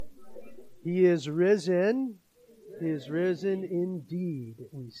He is risen. He is risen indeed,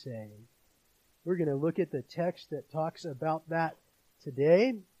 we say. We're going to look at the text that talks about that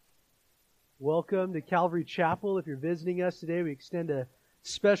today. Welcome to Calvary Chapel. If you're visiting us today, we extend a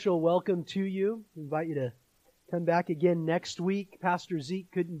special welcome to you. We invite you to come back again next week. Pastor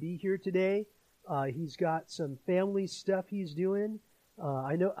Zeke couldn't be here today. He's got some family stuff he's doing.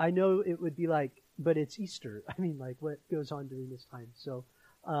 I know it would be like, but it's Easter. I mean, like, what goes on during this time? So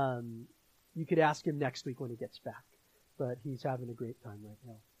you could ask him next week when he gets back. But he's having a great time right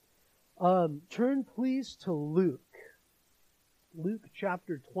now. Turn please to Luke. Luke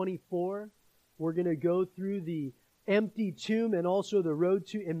chapter 24. We're going to go through the empty tomb and also the road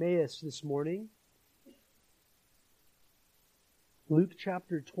to Emmaus this morning. Luke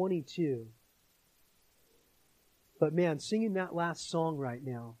chapter 22. But man, singing that last song right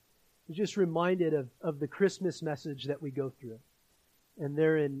now, I'm just reminded of the Christmas message that we go through. And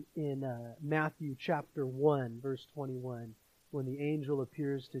there in Matthew chapter 1, verse 21, when the angel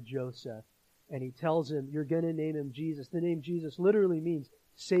appears to Joseph and he tells him, you're going to name him Jesus. The name Jesus literally means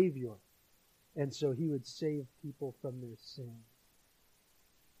Savior. And so he would save people from their sin.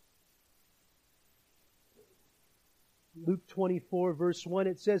 Luke 24, verse 1,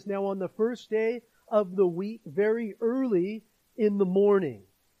 it says, now on the first day of the week, very early in the morning,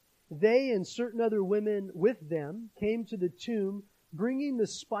 they and certain other women with them came to the tomb, bringing the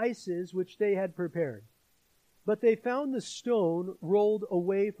spices which they had prepared. But they found the stone rolled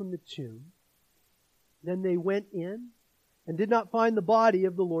away from the tomb. Then they went in and did not find the body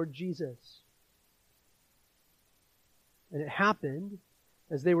of the Lord Jesus. And it happened,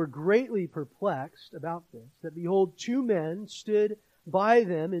 as they were greatly perplexed about this, that behold, two men stood by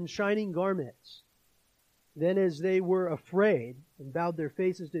them in shining garments. Then as they were afraid and bowed their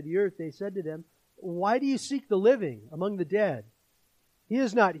faces to the earth, they said to them, why do you seek the living among the dead? He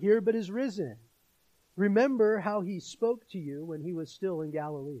is not here, but is risen. Remember how he spoke to you when he was still in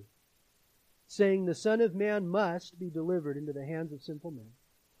Galilee, saying, the Son of Man must be delivered into the hands of sinful men,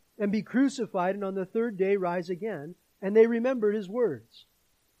 and be crucified, and on the third day rise again. And they remembered his words.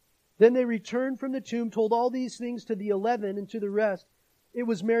 Then they returned from the tomb, told all these things to the 11 and to the rest. It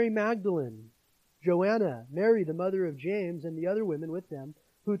was Mary Magdalene, Joanna, Mary the mother of James, and the other women with them,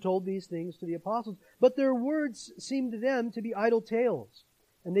 who told these things to the apostles. But their words seemed to them to be idle tales,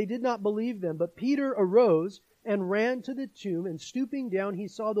 and they did not believe them. But Peter arose and ran to the tomb, and stooping down, he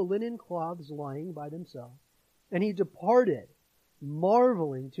saw the linen cloths lying by themselves. And he departed,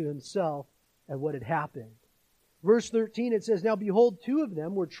 marveling to himself at what had happened. Verse 13, it says, now behold, two of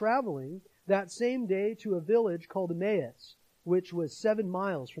them were traveling that same day to a village called Emmaus, which was 7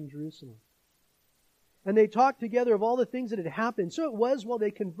 miles from Jerusalem. And they talked together of all the things that had happened. So it was, while they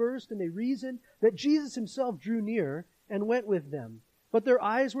conversed and they reasoned, that Jesus himself drew near and went with them. But their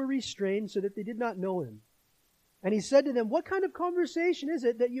eyes were restrained so that they did not know him. And he said to them, what kind of conversation is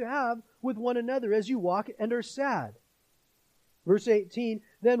it that you have with one another as you walk and are sad? Verse 18,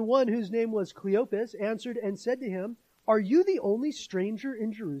 then one whose name was Cleopas answered and said to him, are you the only stranger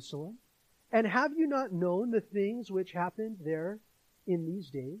in Jerusalem? And have you not known the things which happened there in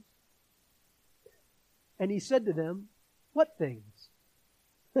these days? And he said to them, what things?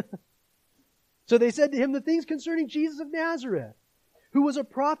 So they said to him, the things concerning Jesus of Nazareth, who was a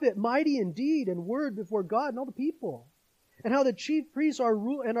prophet, mighty in deed and word before God and all the people. And how the chief priests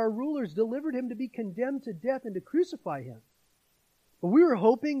and our rulers delivered him to be condemned to death and to crucify him. But we were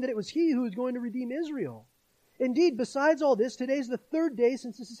hoping that it was he who was going to redeem Israel. Indeed, besides all this, today is the third day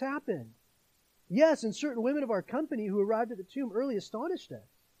since this has happened. Yes, and certain women of our company who arrived at the tomb early astonished us.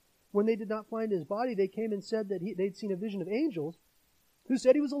 When they did not find his body, they came and said that they'd seen a vision of angels who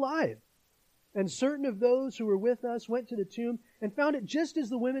said he was alive. And certain of those who were with us went to the tomb and found it just as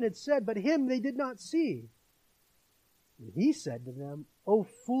the women had said, but him they did not see. And he said to them, O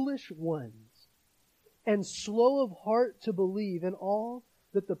foolish ones, and slow of heart to believe in all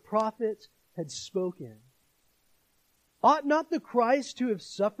that the prophets had spoken. Ought not the Christ to have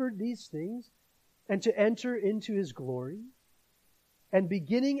suffered these things and to enter into his glory? And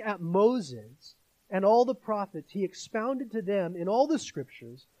beginning at Moses and all the prophets, he expounded to them in all the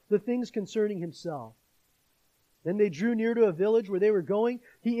scriptures the things concerning himself. Then they drew near to a village where they were going.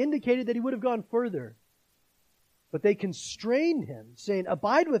 He indicated that he would have gone further. But they constrained him, saying,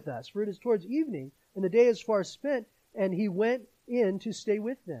 abide with us, for it is towards evening, and the day is far spent. And he went in to stay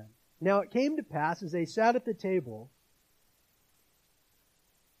with them. Now it came to pass, as they sat at the table,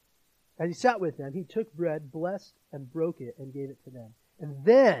 as he sat with them, he took bread, blessed and broke it, and gave it to them. And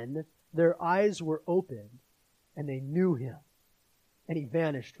then their eyes were opened, and they knew him. And he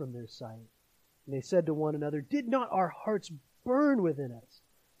vanished from their sight. And they said to one another, did not our hearts burn within us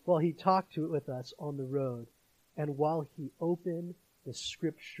while he talked with us on the road, and while he opened the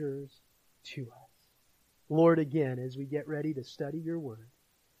Scriptures to us. Lord, again, as we get ready to study your word,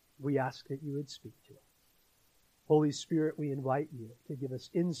 we ask that you would speak to us. Holy Spirit, we invite you to give us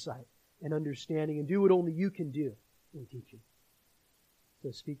insight and understanding and do what only you can do in teaching.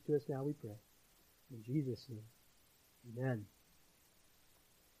 So speak to us now, we pray. In Jesus' name, amen.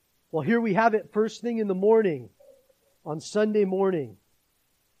 Well, here we have it, first thing in the morning, on Sunday morning.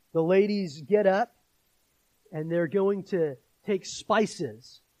 The ladies get up and they're going to take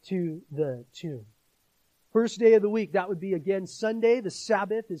spices to the tomb. First day of the week, that would be again Sunday. The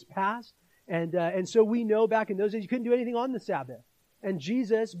Sabbath is past. And so we know back in those days you couldn't do anything on the Sabbath. And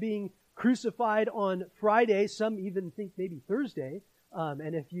Jesus being crucified on Friday, some even think maybe Thursday.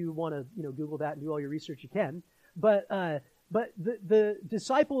 And if you want to, Google that and do all your research, you can. But the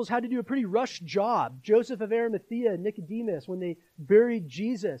disciples had to do a pretty rushed job. Joseph of Arimathea and Nicodemus, when they buried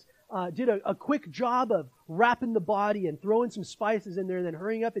Jesus, did a quick job of wrapping the body and throwing some spices in there and then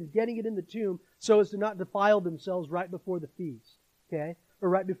hurrying up and getting it in the tomb so as to not defile themselves right before the feast, okay? Or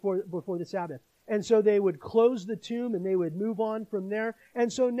right before the Sabbath. And so they would close the tomb and they would move on from there.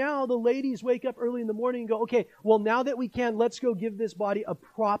 And so now the ladies wake up early in the morning and go, okay, well now that we can, let's go give this body a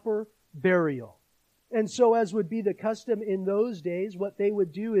proper burial. And so as would be the custom in those days, what they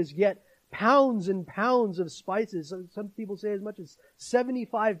would do is get pounds and pounds of spices. Some people say as much as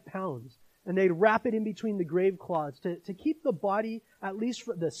 75 pounds. And they'd wrap it in between the grave cloths to keep the body, at least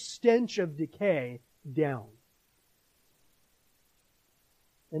for the stench of decay, down.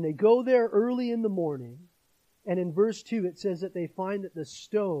 And they go there early in the morning. And in verse 2 it says that they find that the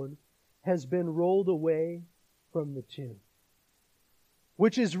stone has been rolled away from the tomb.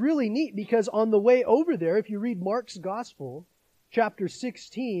 Which is really neat because on the way over there, if you read Mark's Gospel, chapter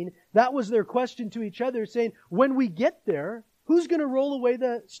 16, that was their question to each other saying, when we get there, who's going to roll away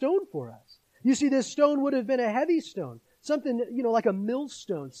the stone for us? You see, this stone would have been a heavy stone. Something, like a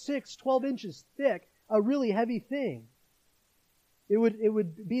millstone, 12 inches thick, a really heavy thing. It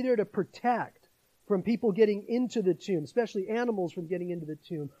would be there to protect from people getting into the tomb, especially animals from getting into the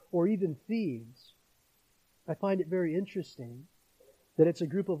tomb, or even thieves. I find it very interesting that it's a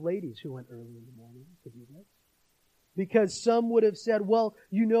group of ladies who went early in the morning to do this. Because some would have said, well,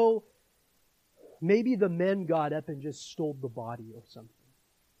 maybe the men got up and just stole the body or something.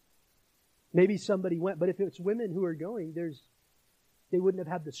 Maybe somebody went, but if it's women who are going, they wouldn't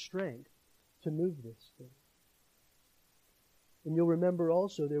have had the strength to move this thing. And you'll remember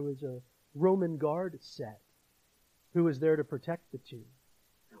also there was a Roman guard set who was there to protect the tomb.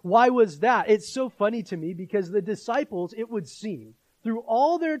 Why was that? It's so funny to me because the disciples, it would seem, through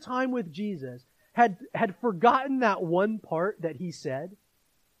all their time with Jesus, had forgotten that one part that he said,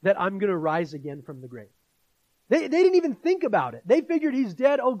 that I'm going to rise again from the grave. They didn't even think about it. They figured he's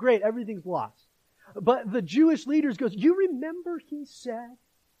dead. Oh, great, everything's lost. But the Jewish leaders goes, you remember he said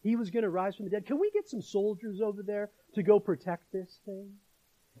he was going to rise from the dead? Can we get some soldiers over there to go protect this thing?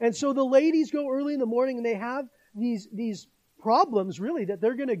 And so the ladies go early in the morning and they have these problems, really, that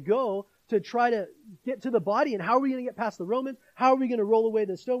they're going to go to try to get to the body. And how are we going to get past the Romans? How are we going to roll away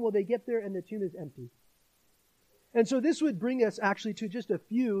the stone? Well, they get there and the tomb is empty. And so this would bring us actually to just a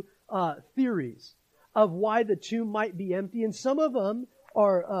few theories of why the tomb might be empty. And some of them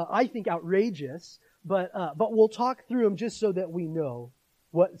are, I think, outrageous, but we'll talk through them just so that we know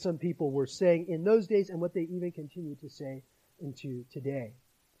what some people were saying in those days and what they even continue to say into today.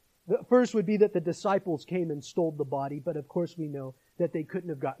 The first would be that the disciples came and stole the body, but of course we know that they couldn't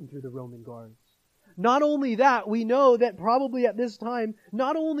have gotten through the Roman guards. Not only that, we know that probably at this time,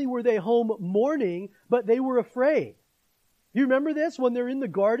 not only were they home mourning, but they were afraid. You remember this? When they're in the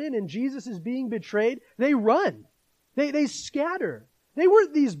garden and Jesus is being betrayed, they run. They scatter. They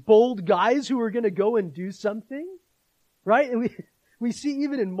weren't these bold guys who were going to go and do something, right? And we see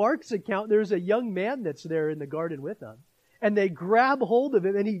even in Mark's account, there's a young man that's there in the garden with them. And they grab hold of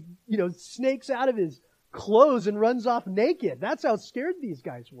him and he, snakes out of his clothes and runs off naked. That's how scared these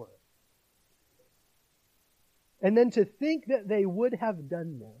guys were. And then to think that they would have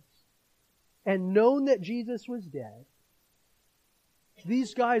done this and known that Jesus was dead,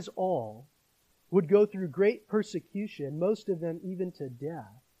 these guys all would go through great persecution, most of them even to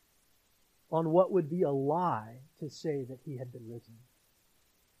death, on what would be a lie to say that he had been risen.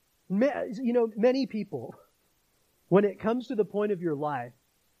 Many people, when it comes to the point of your life,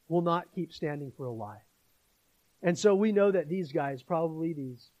 will not keep standing for a lie. And so we know that these guys, probably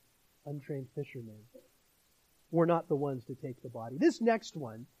these untrained fishermen, were not the ones to take the body. This next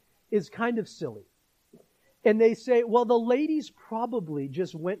one is kind of silly. And they say, well, the ladies probably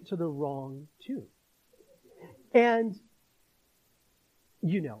just went to the wrong tomb. And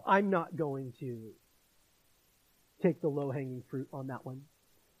I'm not going to take the low-hanging fruit on that one,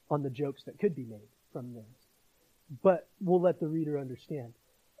 on the jokes that could be made from this. But we'll let the reader understand.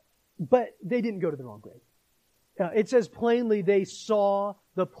 But they didn't go to the wrong grave. It says plainly they saw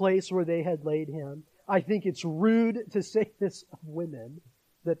the place where they had laid him. I think it's rude to say this of women,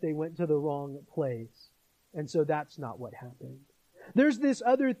 that they went to the wrong place. And so that's not what happened. There's this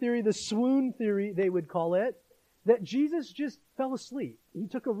other theory, the swoon theory, they would call it, that Jesus just fell asleep. He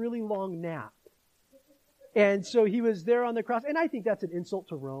took a really long nap. And so he was there on the cross. And I think that's an insult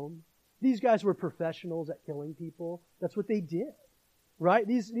to Rome. These guys were professionals at killing people. That's what they did. Right?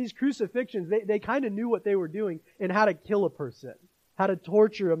 These crucifixions, they kind of knew what they were doing and how to kill a person, how to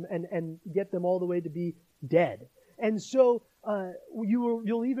torture them and get them all the way to be dead. And so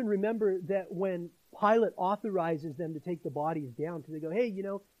you'll even remember that when Pilate authorizes them to take the bodies down, because they go, hey, it's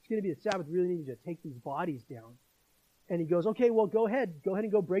going to be a Sabbath, we really need you to take these bodies down. And he goes, okay, well, go ahead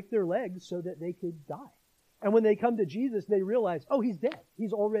and go break their legs so that they could die. And when they come to Jesus, they realize, oh, he's dead.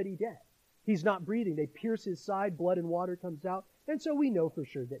 He's already dead. He's not breathing. They pierce his side, blood and water comes out. And so we know for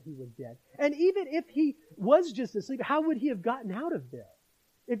sure that he was dead. And even if he was just asleep, how would he have gotten out of there?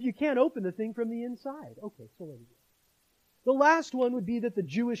 If you can't open the thing from the inside. Okay, so let me go. The last one would be that the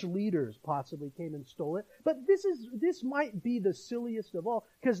Jewish leaders possibly came and stole it. But this might be the silliest of all,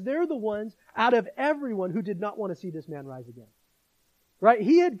 because they're the ones out of everyone who did not want to see this man rise again. Right?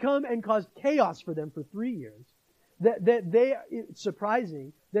 He had come and caused chaos for them for 3 years. It's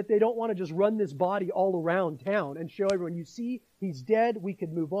surprising that they don't want to just run this body all around town and show everyone, you see, he's dead, we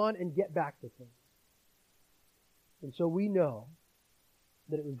could move on and get back to things. And so we know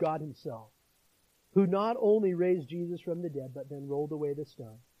that it was God himself who not only raised Jesus from the dead, but then rolled away the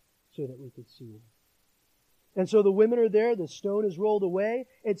stone so that we could see him. And so the women are there, the stone is rolled away.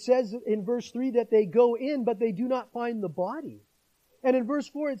 It says in verse 3 that they go in, but they do not find the body. And in verse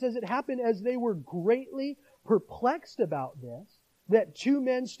 4 it says it happened as they were greatly perplexed about this, that 2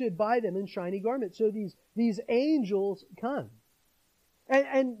 men stood by them in shiny garments. So these angels come.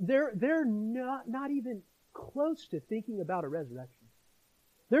 And they're not even close to thinking about a resurrection.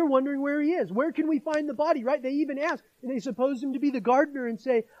 They're wondering where he is. Where can we find the body, right? They even ask, and they suppose him to be the gardener and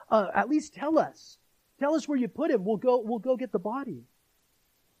say, at least tell us. Tell us where you put him. We'll go get the body.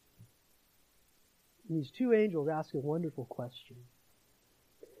 And these 2 angels ask a wonderful question.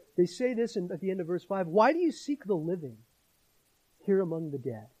 They say this at the end of verse 5, why do you seek the living here among the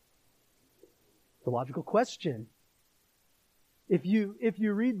dead? The logical question. If you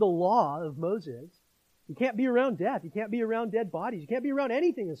read the law of Moses, you can't be around death. You can't be around dead bodies. You can't be around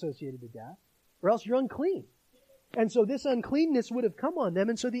anything associated with death, or else you're unclean. And so this uncleanness would have come on them.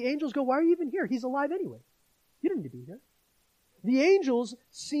 And so the angels go, why are you even here? He's alive anyway. You don't need to be here. The angels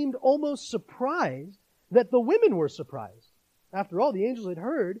seemed almost surprised that the women were surprised. After all, the angels had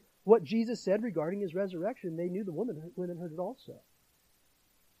heard what Jesus said regarding his resurrection. They knew the women heard it also.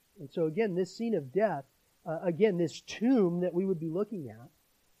 And so again, this scene of death, this tomb that we would be looking at,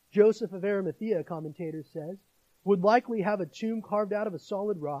 Joseph of Arimathea, a commentator says, would likely have a tomb carved out of a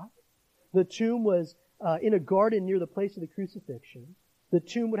solid rock. The tomb was in a garden near the place of the crucifixion. The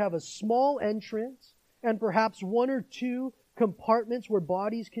tomb would have a small entrance and perhaps 1 or 2 compartments where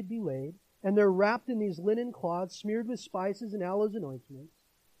bodies could be laid. And they're wrapped in these linen cloths smeared with spices and aloes and ointments.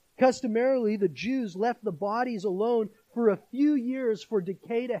 Customarily, the Jews left the bodies alone for a few years for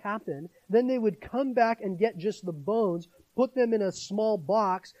decay to happen. Then they would come back and get just the bones, put them in a small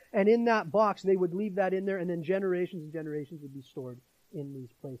box, and in that box they would leave that in there, and then generations and generations would be stored in these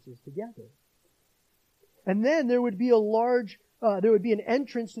places together. And then there would be an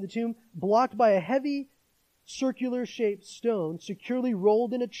entrance to the tomb blocked by a heavy circular-shaped stone securely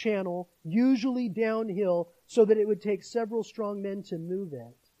rolled in a channel, usually downhill, so that it would take several strong men to move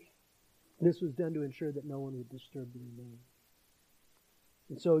it. This was done to ensure that no one would disturb the remains.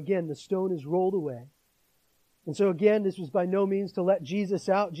 And so again, the stone is rolled away. And so again, this was by no means to let Jesus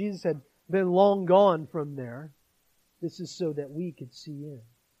out. Jesus had been long gone from there. This is so that we could see in.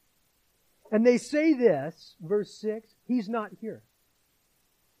 And they say this, verse 6, he's not here.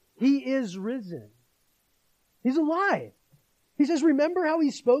 He is risen. He's alive. He says, remember how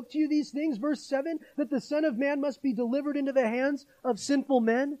he spoke to you these things? Verse 7, that the Son of Man must be delivered into the hands of sinful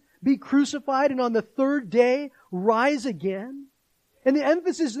men, be crucified, and on the 3rd day rise again. And the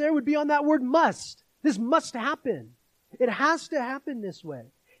emphasis there would be on that word must. This must happen. It has to happen this way.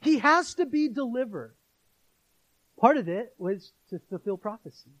 He has to be delivered. Part of it was to fulfill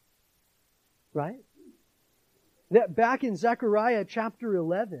prophecy. Right? That back in Zechariah chapter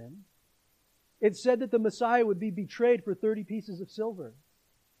 11, it said that the Messiah would be betrayed for 30 pieces of silver.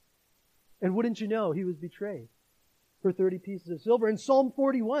 And wouldn't you know, he was betrayed. for 30 pieces of silver. And Psalm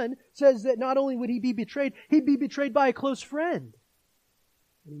 41 says that not only would he be betrayed, he'd be betrayed by a close friend.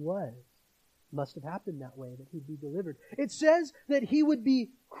 And he was. Must have happened that way, that he'd be delivered. It says that he would be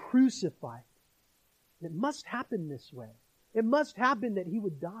crucified. It must happen this way. It must happen that he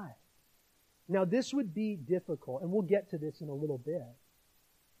would die. Now this would be difficult, and we'll get to this in a little bit.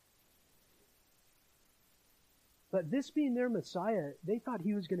 But this being their Messiah, they thought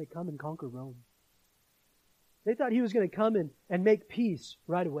he was going to come and conquer Rome. They thought he was going to come and make peace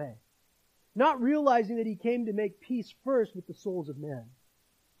right away. Not realizing that he came to make peace first with the souls of men.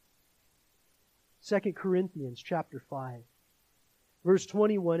 2 Corinthians chapter 5. Verse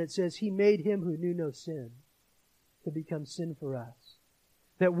 21, it says, He made him who knew no sin to become sin for us,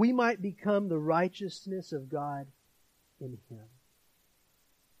 that we might become the righteousness of God in him.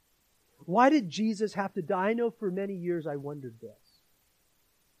 Why did Jesus have to die? I know for many years I wondered this.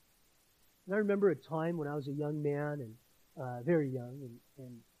 And I remember a time when I was a young man, and very young,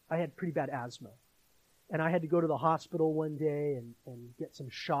 and I had pretty bad asthma. And I had to go to the hospital one day and get some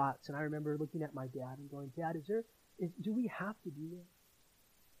shots. And I remember looking at my dad and going, Dad, do we have to do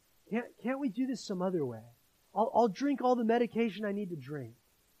this? Can't we do this some other way? I'll drink all the medication I need to drink.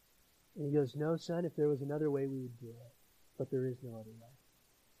 And he goes, No, son, if there was another way, we would do it. But there is no other way.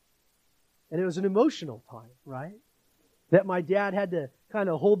 And it was an emotional time, right? That my dad had to kind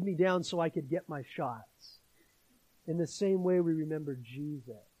of hold me down so I could get my shots. In the same way we remember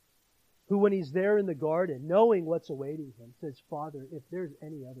Jesus, who when he's there in the garden, knowing what's awaiting him, says, Father, if there's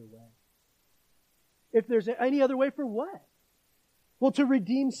any other way. If there's any other way for what? Well, to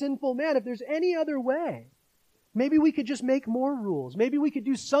redeem sinful man. If there's any other way, maybe we could just make more rules. Maybe we could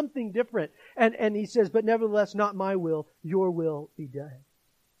do something different. And he says, but nevertheless, not my will, your will be done.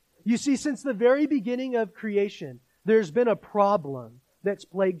 You see, since the very beginning of creation, there's been a problem that's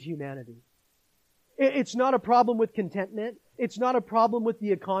plagued humanity. It's not a problem with contentment. It's not a problem with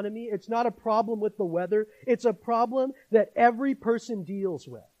the economy. It's not a problem with the weather. It's a problem that every person deals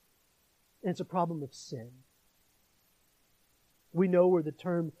with. And it's a problem of sin. We know where the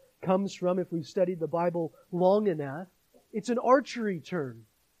term comes from if we've studied the Bible long enough. It's an archery term,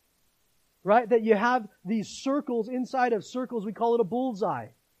 right? That you have these circles inside of circles. We call it a bullseye.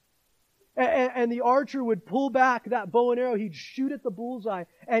 And the archer would pull back that bow and arrow. He'd shoot at the bullseye.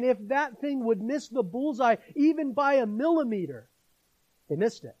 And if that thing would miss the bullseye even by a millimeter, they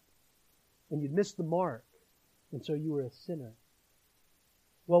missed it. And you'd miss the mark. And so you were a sinner.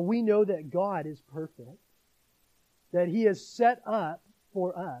 Well, we know that God is perfect. That He has set up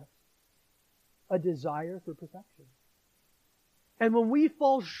for us a desire for perfection. And when we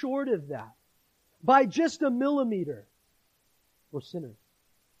fall short of that, by just a millimeter, we're sinners.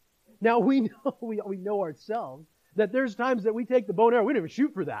 Now, we know ourselves that there's times that we take the bow and arrow, we don't even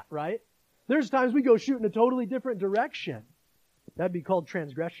shoot for that, right? There's times we go shoot in a totally different direction. That'd be called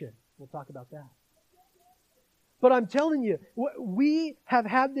transgression. We'll talk about that. But I'm telling you, we have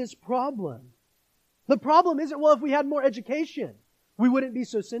had this problem. The problem isn't, well, if we had more education, we wouldn't be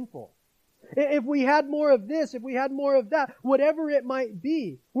so sinful. If we had more of this, if we had more of that, whatever it might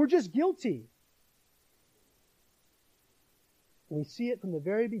be, we're just guilty. We see it from the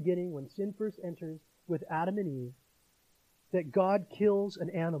very beginning when sin first enters with Adam and Eve, that God kills an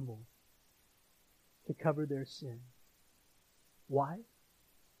animal to cover their sin. Why?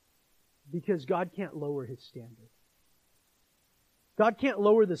 Because God can't lower His standard. God can't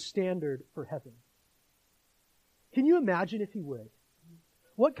lower the standard for heaven. Can you imagine if He would?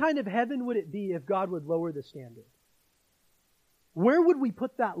 What kind of heaven would it be if God would lower the standard? Where would we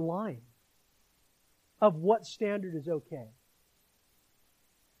put that line of what standard is okay?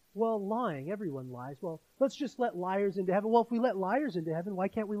 Well, lying, everyone lies. Well, let's just let liars into heaven. Well, if we let liars into heaven, why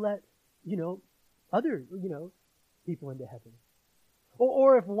can't we let, other, people into heaven?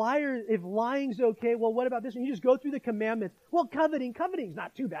 Or if lying's okay, well, what about this? And you just go through the commandments. Well, coveting's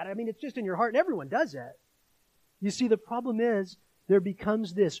not too bad. I mean, it's just in your heart and everyone does it. You see, the problem is there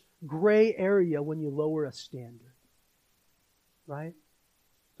becomes this gray area when you lower a standard. Right?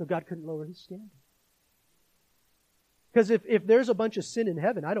 So God couldn't lower His standard. Because if there's a bunch of sin in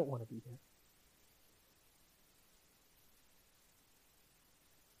heaven, I don't want to be there.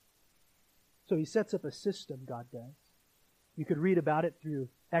 So He sets up a system, God does. You could read about it through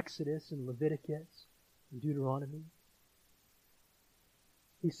Exodus and Leviticus and Deuteronomy.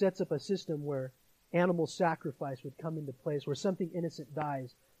 He sets up a system where animal sacrifice would come into place, where something innocent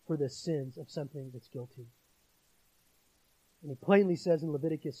dies for the sins of something that's guilty. And He plainly says in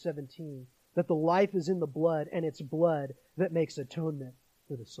Leviticus 17, that the life is in the blood, and it's blood that makes atonement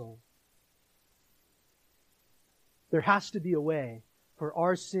for the soul. There has to be a way for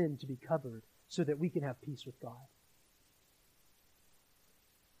our sin to be covered so that we can have peace with God.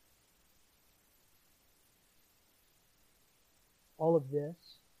 All of this,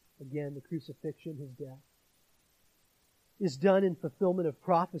 again, the crucifixion, his death, is done in fulfillment of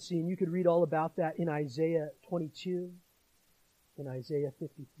prophecy. And you could read all about that in Isaiah 22, in Isaiah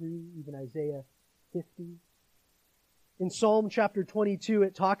 53, even Isaiah 50. In Psalm chapter 22,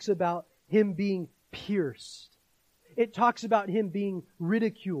 it talks about him being pierced. It talks about him being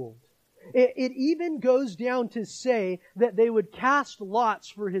ridiculed. It even goes down to say that they would cast lots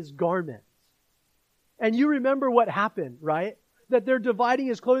for his garments. And you remember what happened, right? That they're dividing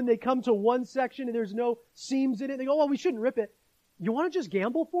his clothing. They come to one section and there's no seams in it. They go, well, we shouldn't rip it. You want to just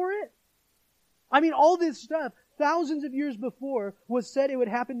gamble for it? I mean, all this stuff, thousands of years before, was said it would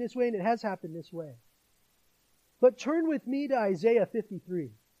happen this way, and it has happened this way. But turn with me to Isaiah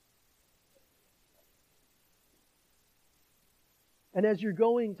 53. And as you're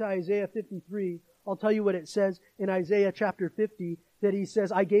going to Isaiah 53, I'll tell you what it says in Isaiah chapter 50, that he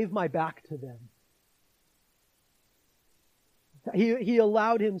says, I gave my back to them. He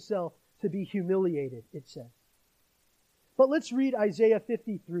allowed himself to be humiliated, it says. But let's read Isaiah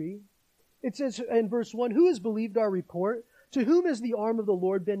 53. It says in verse 1, Who has believed our report? To whom has the arm of the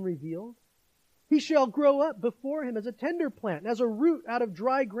Lord been revealed? He shall grow up before him as a tender plant, as a root out of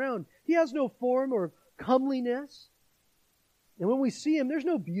dry ground. He has no form or comeliness. And when we see him, there's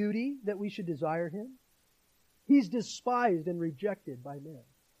no beauty that we should desire him. He's despised and rejected by men,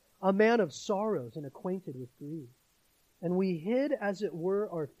 a man of sorrows and acquainted with grief. And we hid, as it were,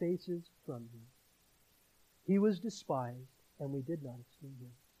 our faces from him. He was despised, and we did not esteem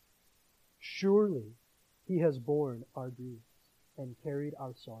him. Surely he has borne our griefs and carried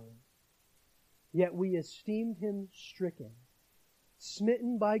our sorrows. Yet we esteemed him stricken,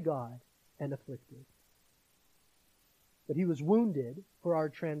 smitten by God, and afflicted. But he was wounded for our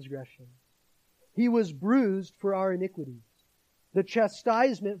transgressions. He was bruised for our iniquities. The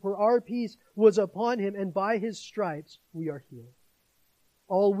chastisement for our peace was upon him, and by his stripes we are healed.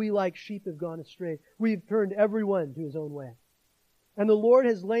 All we like sheep have gone astray. We've turned everyone to his own way. And the Lord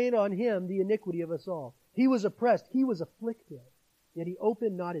has laid on him the iniquity of us all. He was oppressed, he was afflicted, yet he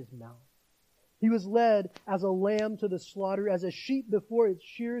opened not his mouth. He was led as a lamb to the slaughter, as a sheep before its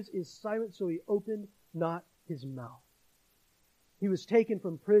shears is silent, so he opened not his mouth. He was taken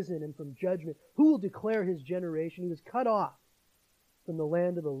from prison and from judgment. Who will declare his generation? He was cut off from the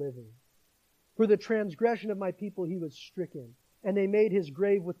land of the living. For the transgression of my people he was stricken, and they made his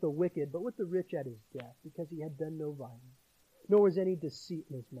grave with the wicked, but with the rich at his death, because he had done no violence, nor was any deceit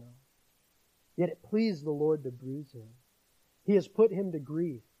in his mouth. Yet it pleased the Lord to bruise him. He has put him to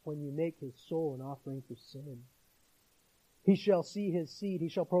grief when you make his soul an offering for sin. He shall see his seed, he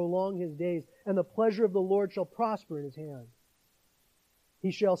shall prolong his days, and the pleasure of the Lord shall prosper in his hand.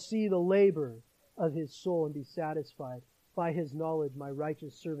 He shall see the labor of his soul and be satisfied. By his knowledge my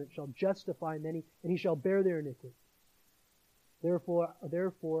righteous servant shall justify many, and he shall bear their iniquity.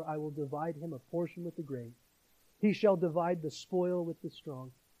 Therefore I will divide him a portion with the great. He shall divide the spoil with the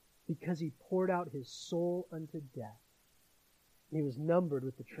strong, because he poured out his soul unto death. And he was numbered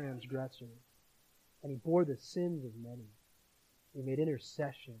with the transgressors, and he bore the sins of many. He made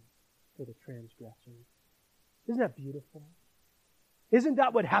intercession for the transgressors. Isn't that beautiful? Isn't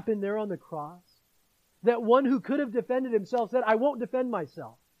that what happened there on the cross? That one who could have defended himself said, I won't defend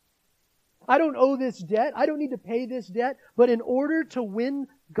myself. I don't owe this debt. I don't need to pay this debt. But in order to win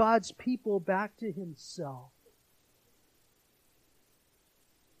God's people back to himself,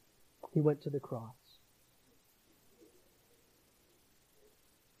 he went to the cross.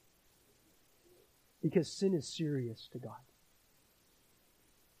 Because sin is serious to God.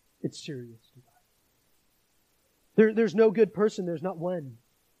 It's serious to God. There's no good person. There's not one.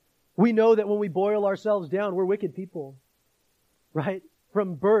 We know that when we boil ourselves down, we're wicked people. Right?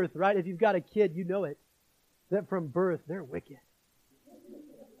 From birth, right? If you've got a kid, you know it. That from birth, they're wicked.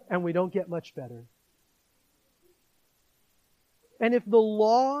 And we don't get much better. And if the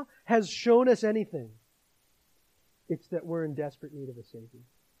law has shown us anything, it's that we're in desperate need of a Savior.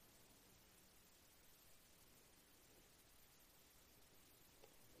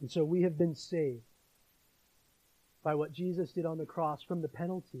 And so we have been saved by what Jesus did on the cross from the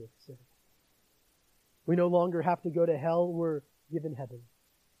penalty of sin. We no longer have to go to hell. We're given heaven.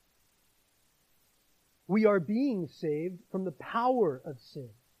 We are being saved from the power of sin.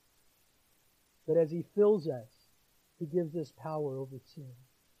 But as he fills us, he gives us power over sin.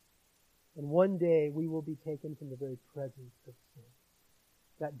 And one day we will be taken from the very presence of sin.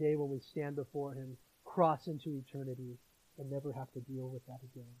 That day when we stand before him, cross into eternity, and never have to deal with that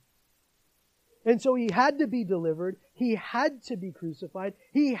again. And so he had to be delivered. He had to be crucified.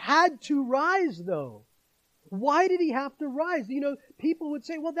 He had to rise, though. Why did he have to rise? People would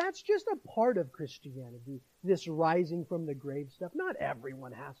say, well, that's just a part of Christianity, this rising from the grave stuff. Not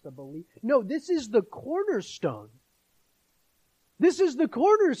everyone has to believe. No, this is the cornerstone. This is the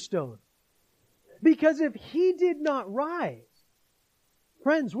cornerstone. Because if he did not rise,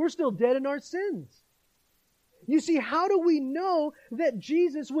 friends, we're still dead in our sins. You see, how do we know that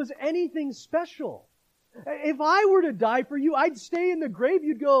Jesus was anything special? If I were to die for you, I'd stay in the grave.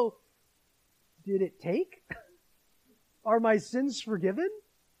 You'd go, did it take? Are my sins forgiven?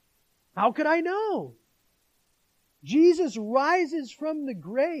 How could I know? Jesus rises from the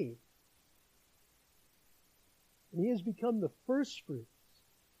grave. And he has become the first fruits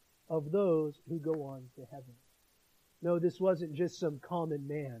of those who go on to heaven. No, this wasn't just some common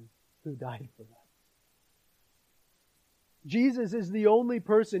man who died for us. Jesus is the only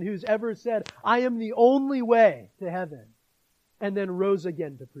person who's ever said, I am the only way to heaven, and then rose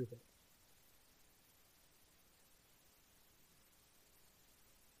again to prove it.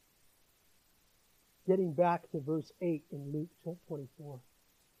 Getting back to verse 8 in Luke 24.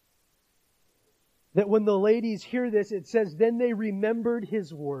 That when the ladies hear this, it says, then they remembered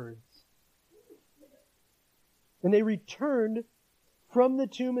his words. And they returned from the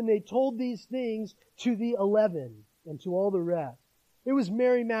tomb and they told these things to the 11 and to all the rest. It was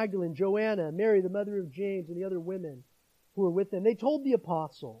Mary Magdalene, Joanna, Mary, the mother of James, and the other women who were with them. They told the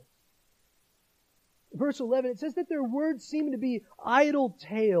apostles. Verse 11, it says that their words seemed to be idle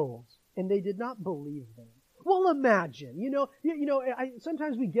tales, and they did not believe them. Well, imagine,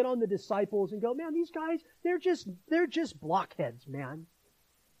 sometimes we get on the disciples and go, man, these guys, they're just blockheads, man.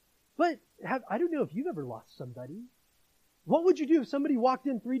 But I don't know if you've ever lost somebody. What would you do if somebody walked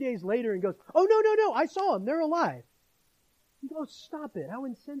in 3 days later and goes, oh, no, I saw them, they're alive? You go, stop it, how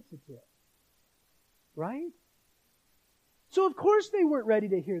insensitive. Right? So of course they weren't ready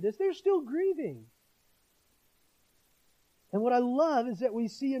to hear this. They're still grieving. And what I love is that we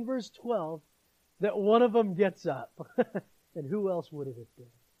see in verse 12 that one of them gets up. And who else would it have been?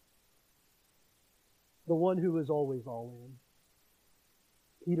 The one who was always all in.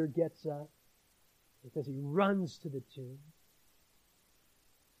 Peter gets up because he runs to the tomb.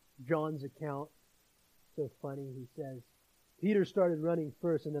 John's account, so funny, he says, Peter started running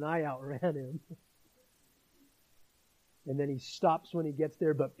first and then I outran him. And then he stops when he gets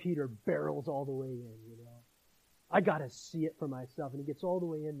there, but Peter barrels all the way in, I got to see it for myself. And he gets all the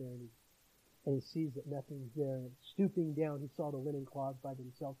way in there and he sees that nothing's there. And stooping down, he saw the linen cloths by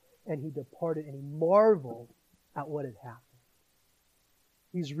themselves and he departed and he marveled at what had happened.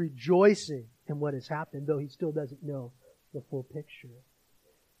 He's rejoicing in what has happened, though he still doesn't know the full picture.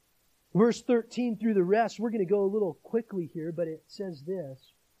 Verse 13 through the rest, we're going to go a little quickly here, but it says this,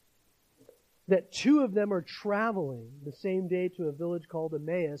 that two of them are traveling the same day to a village called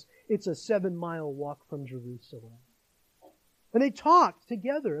Emmaus. It's a 7-mile walk from Jerusalem. And they talked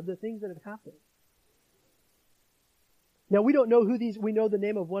together of the things that had happened. Now, we don't know who these, we know the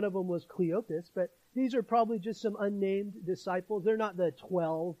name of one of them was Cleopas, but these are probably just some unnamed disciples. They're not the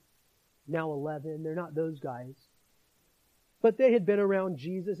 12, now 11. They're not those guys. But they had been around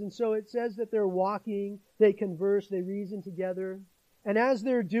Jesus, and so it says that they're walking, they converse, they reason together. And as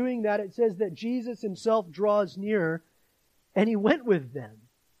they're doing that, it says that Jesus himself draws near, and he went with them.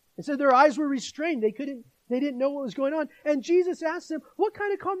 It said their eyes were restrained. They didn't know what was going on. And Jesus asked them, what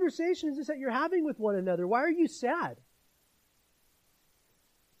kind of conversation is this that you're having with one another? Why are you sad?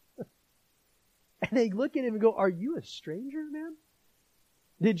 And they look at him and go, are you a stranger, man?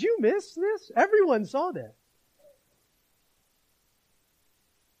 Did you miss this? Everyone saw this.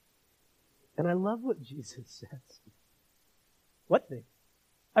 And I love what Jesus says. What thing?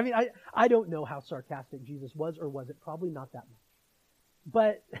 I mean, I don't know how sarcastic Jesus was or wasn't. Probably not that much.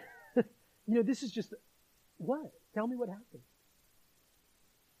 But, this is just, what? Tell me what happened.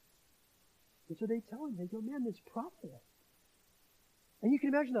 And so they tell him, they go, man, this prophet. And you can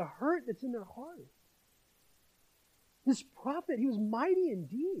imagine the hurt that's in their heart. This prophet, he was mighty in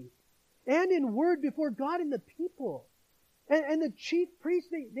deed and in word before God and the people. And the chief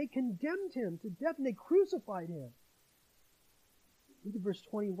priests, they condemned him to death and they crucified him. Look at verse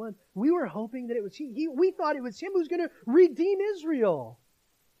 21. We were hoping that it was he. We thought it was him who was going to redeem Israel.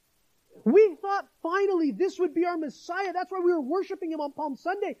 We thought finally this would be our Messiah. That's why we were worshiping him on Palm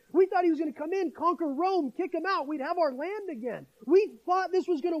Sunday. We thought he was going to come in, conquer Rome, kick him out. We'd have our land again. We thought this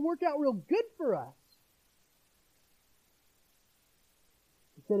was going to work out real good for us.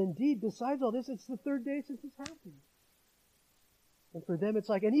 He said, indeed, besides all this, it's the third day since this happened. And for them, it's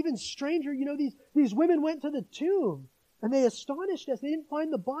like, and even stranger, these women went to the tomb and they astonished us. They didn't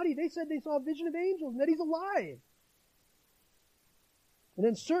find the body. They said they saw a vision of angels and that he's alive. And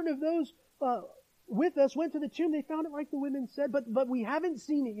then certain of those with us went to the tomb. They found it like the women said, but we haven't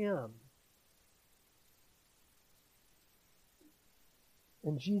seen him.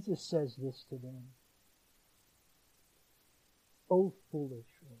 And Jesus says this to them. O foolish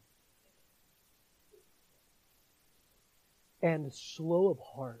one, and slow of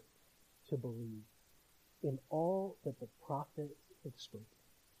heart to believe in all that the prophets have spoken.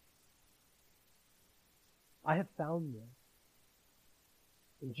 I have found this.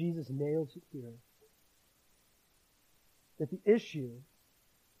 And Jesus nails it here. That the issue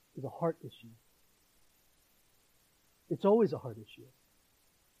is a heart issue. It's always a heart issue.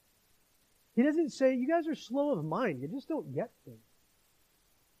 He doesn't say, you guys are slow of mind. You just don't get things.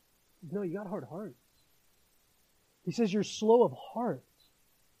 No, you got hard hearts. He says you're slow of heart.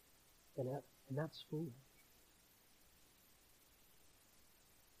 And that's foolish.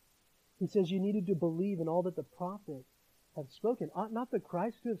 He says you needed to believe in all that the prophets have spoken. Ought not the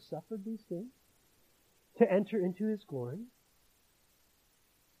Christ to have suffered these things to enter into his glory?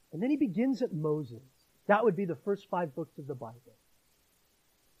 And then he begins at Moses. That would be the first 5 books of the Bible.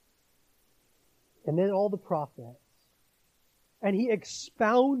 And then all the prophets. And he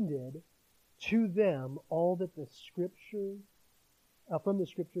expounded to them all that the Scriptures, from the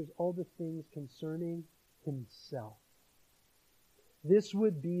Scriptures, all the things concerning himself. This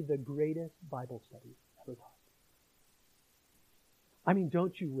would be the greatest Bible study ever taught. I mean,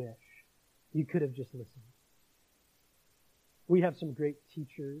 don't you wish you could have just listened? We have some great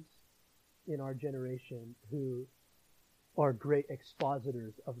teachers in our generation who are great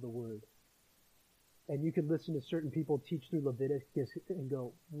expositors of the Word. And you can listen to certain people teach through Leviticus and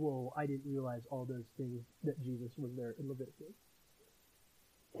go, whoa, I didn't realize all those things that Jesus was there in Leviticus.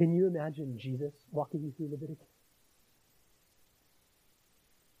 Can you imagine Jesus walking you through Leviticus?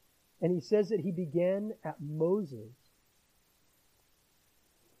 And he says that he began at Moses.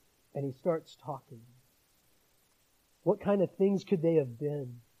 And he starts talking. What kind of things could they have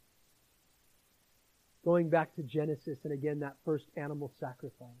been? Going back to Genesis, and again, that first animal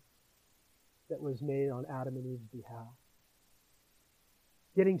sacrifice that was made on Adam and Eve's behalf.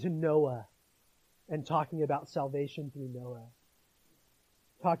 Getting to Noah and talking about salvation through Noah.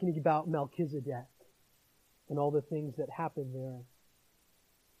 Talking about Melchizedek and all the things that happened there.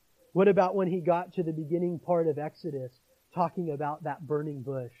 What about when he got to the beginning part of Exodus, talking about that burning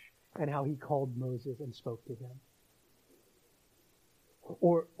bush and how he called Moses and spoke to him?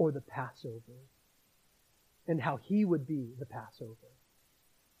 Or the Passover and how he would be the Passover.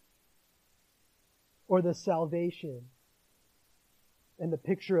 Or the salvation and the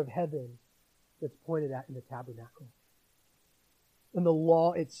picture of heaven that's pointed at in the tabernacle. And the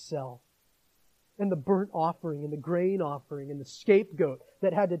law itself. And the burnt offering and the grain offering and the scapegoat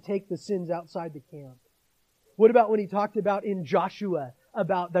that had to take the sins outside the camp. What about when he talked about in Joshua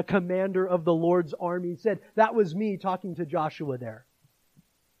about the commander of the Lord's army? He said, that was me talking to Joshua there.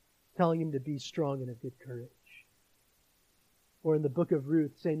 Telling him to be strong and of good courage. Or in the book of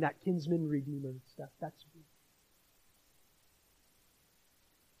Ruth, saying that kinsman redeemer stuff. That's me.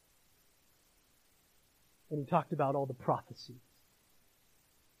 And he talked about all the prophecies.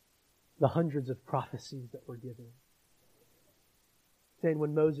 The hundreds of prophecies that were given. Saying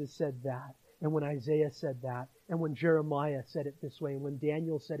when Moses said that, and when Isaiah said that, and when Jeremiah said it this way, and when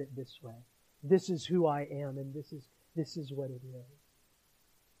Daniel said it this way. This is who I am, and this is what it is.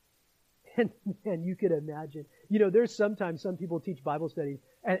 And you could imagine, there's sometimes some people teach Bible studies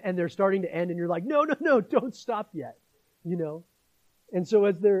and they're starting to end and you're like, no, don't stop yet, And so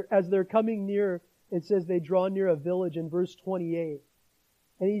as they're coming near, it says they draw near a village in verse 28.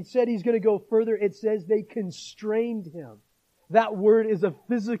 And he said he's going to go further. It says they constrained him. That word is a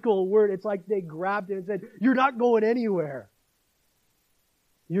physical word. It's like they grabbed him and said, you're not going anywhere.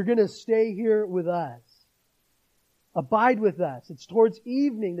 You're going to stay here with us. Abide with us. It's towards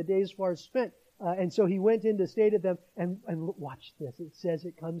evening, the day is far spent. And so he went in to stay to them. And watch this. It says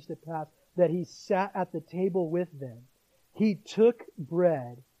it comes to pass that he sat at the table with them. He took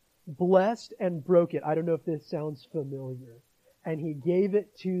bread, blessed and broke it. I don't know if this sounds familiar. And he gave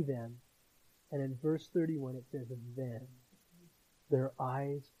it to them. And in verse 31 it says, and then their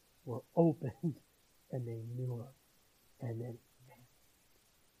eyes were opened and they knew him. And then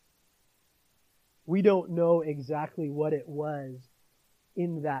we don't know exactly what it was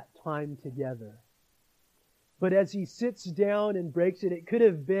in that time together. But as he sits down and breaks it, it could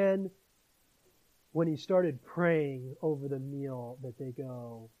have been when he started praying over the meal that they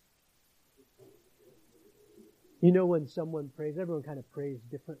go. When someone prays, everyone kind of prays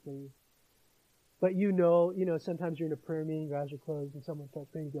differently. But sometimes you're in a prayer meeting, your eyes are closed, and someone starts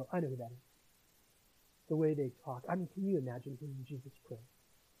praying, you go, I know who that is. The way they talk. I mean, can you imagine hearing Jesus pray?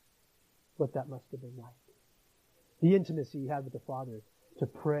 what that must have been like. The intimacy he had with the Father to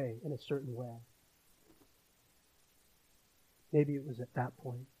pray in a certain way. Maybe it was at that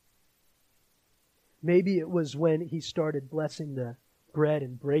point. Maybe it was when he started blessing the bread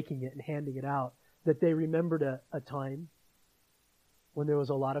and breaking it and handing it out that they remembered a time when there was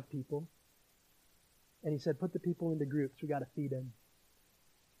a lot of people. And he said, put the people into groups. We got to feed them.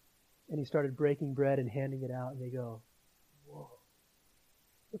 And he started breaking bread and handing it out. And they go, whoa.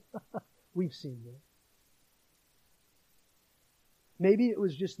 We've seen this. Maybe it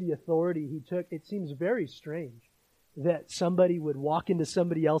was just the authority he took. It seems very strange that somebody would walk into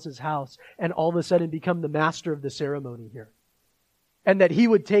somebody else's house and all of a sudden become the master of the ceremony here. And that he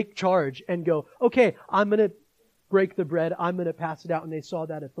would take charge and go, okay, I'm going to break the bread, I'm going to pass it out. And they saw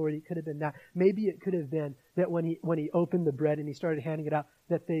that authority. It could have been that. Maybe it could have been that when he opened the bread and he started handing it out,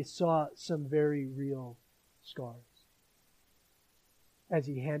 that they saw some very real scars as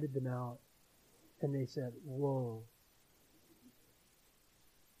he handed them out. And they said, whoa.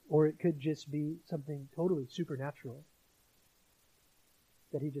 Or it could just be something totally supernatural.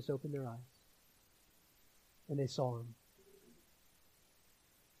 That he just opened their eyes. And they saw him.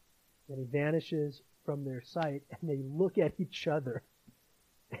 And he vanishes from their sight. And they look at each other.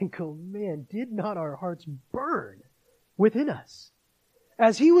 And go, man, did not our hearts burn within us?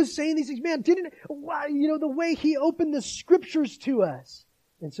 As he was saying these things, man, the way he opened the scriptures to us.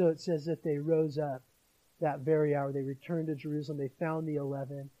 And so it says that they rose up that very hour. They returned to Jerusalem. They found the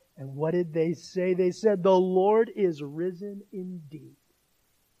 11. And what did they say? They said, the Lord is risen indeed.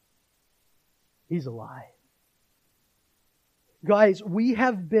 He's alive. Guys, we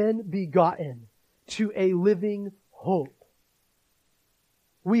have been begotten to a living hope.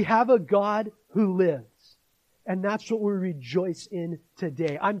 We have a God who lives. And that's what we rejoice in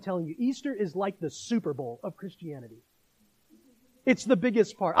today. I'm telling you, Easter is like the Super Bowl of Christianity. It's the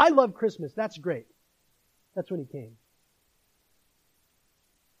biggest part. I love Christmas. That's great. That's when He came.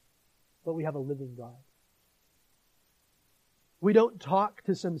 But we have a living God. We don't talk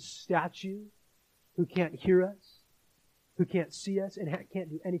to some statue who can't hear us, who can't see us, and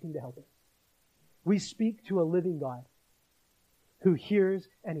can't do anything to help us. We speak to a living God who hears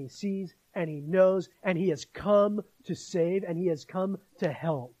and He sees and He knows, and He has come to save and He has come to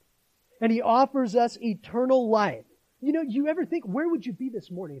help. And He offers us eternal life. You ever think, where would you be this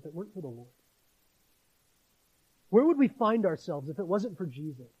morning if it weren't for the Lord? Where would we find ourselves if it wasn't for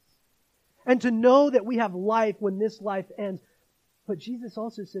Jesus? And to know that we have life when this life ends. But Jesus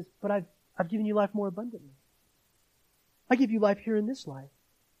also says, but I've given you life more abundantly. I give you life here in this life.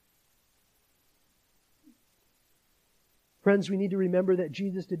 Friends, we need to remember that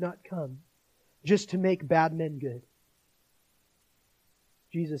Jesus did not come just to make bad men good.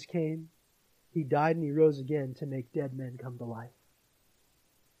 Jesus came, He died, and He rose again to make dead men come to life.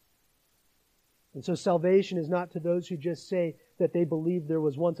 And so salvation is not to those who just say that they believe there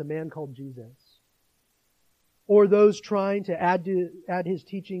was once a man called Jesus, or those trying to add His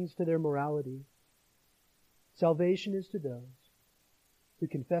teachings to their morality. Salvation is to those who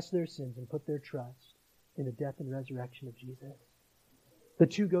confess their sins and put their trust in the death and resurrection of Jesus. The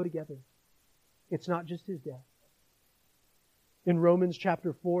two go together. It's not just His death. In Romans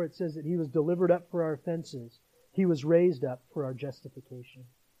chapter 4, it says that He was delivered up for our offenses. He was raised up for our justification.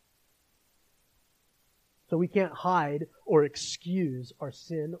 So we can't hide or excuse our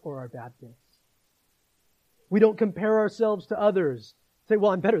sin or our badness. We don't compare ourselves to others. Say,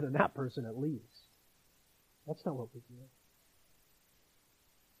 well, I'm better than that person at least. That's not what we do.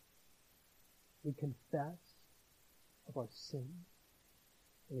 We confess of our sin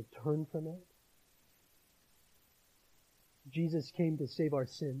and we turn from it. Jesus came to save our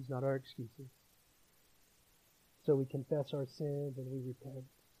sins, not our excuses. So we confess our sins and we repent.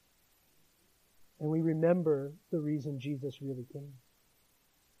 And we remember the reason Jesus really came.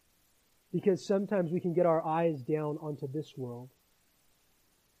 Because sometimes we can get our eyes down onto this world.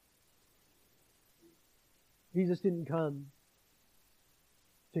 Jesus didn't come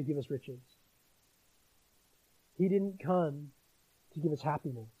to give us riches. He didn't come to give us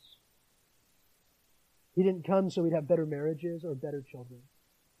happiness. He didn't come so we'd have better marriages or better children.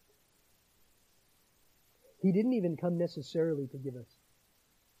 He didn't even come necessarily to give us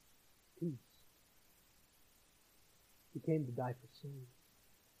peace. He came to die for sin.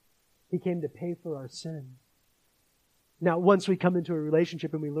 He came to pay for our sin. Now, once we come into a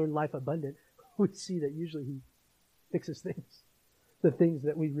relationship and we learn life abundant, we see that usually He fixes things, the things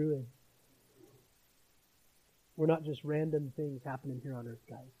that we ruin. We're not just random things happening here on earth,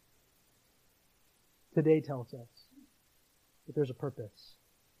 guys. Today tells us that there's a purpose,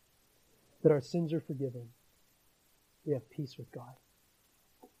 that our sins are forgiven. We have peace with God.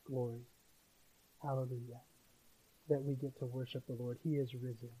 Glory Hallelujah. That we get to worship the Lord. He is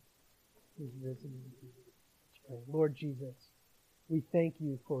risen. He is risen indeed. Let's pray. Lord Jesus, we thank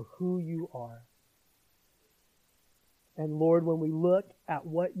you for who you are. And Lord, when we look at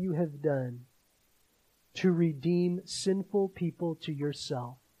what you have done to redeem sinful people to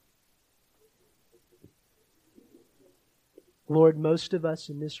yourself, Lord, most of us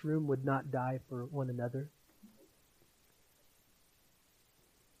in this room would not die for one another.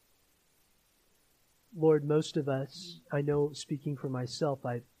 Lord, most of us, I know speaking for myself,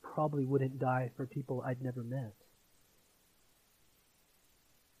 I probably wouldn't die for people I'd never met.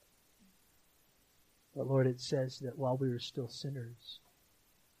 But Lord, it says that while we were still sinners,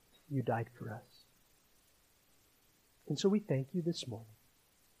 you died for us. And so we thank you this morning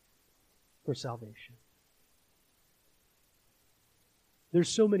for salvation. There's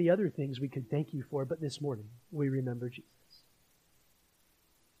so many other things we could thank you for, but this morning we remember Jesus.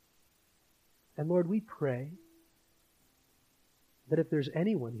 And Lord, we pray that if there's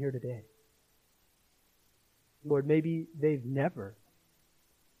anyone here today, Lord, maybe they've never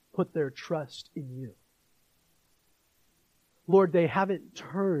put their trust in you. Lord, they haven't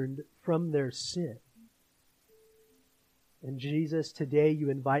turned from their sin. And Jesus, today you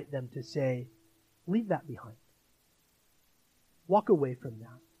invite them to say, leave that behind. Walk away from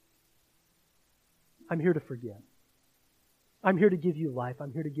that. I'm here to forgive. I'm here to give you life.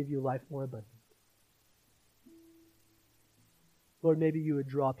 I'm here to give you life more abundant. Lord, maybe you would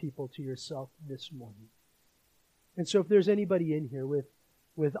draw people to yourself this morning. And so if there's anybody in here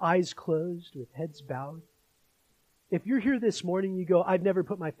with eyes closed, with heads bowed, if you're here this morning, you go, I've never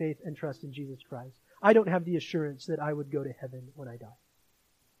put my faith and trust in Jesus Christ. I don't have the assurance that I would go to heaven when I die.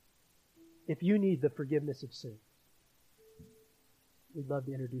 If you need the forgiveness of sin, we'd love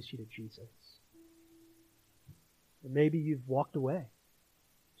to introduce you to Jesus. Or maybe you've walked away.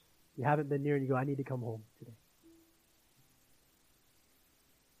 You haven't been near and you go, I need to come home today.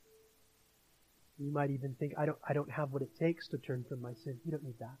 You might even think, I don't have what it takes to turn from my sin. You don't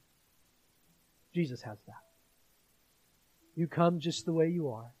need that. Jesus has that. You come just the way you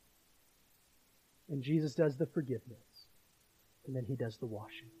are. And Jesus does the forgiveness. And then he does the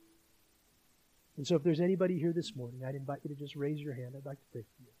washing. And so if there's anybody here this morning, I'd invite you to just raise your hand. I'd like to pray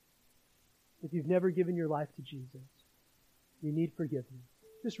for you. If you've never given your life to Jesus, you need forgiveness,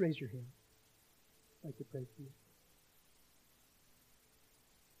 just raise your hand. I'd like to pray for you.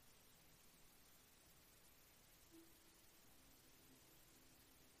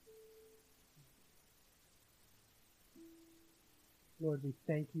 Lord, we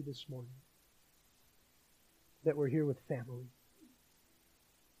thank you this morning that we're here with family,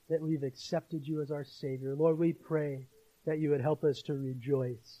 that we've accepted you as our Savior. Lord, we pray that you would help us to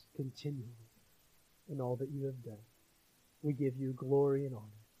rejoice continually in all that you have done. We give you glory and honor.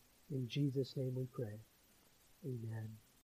 In Jesus' name we pray. Amen.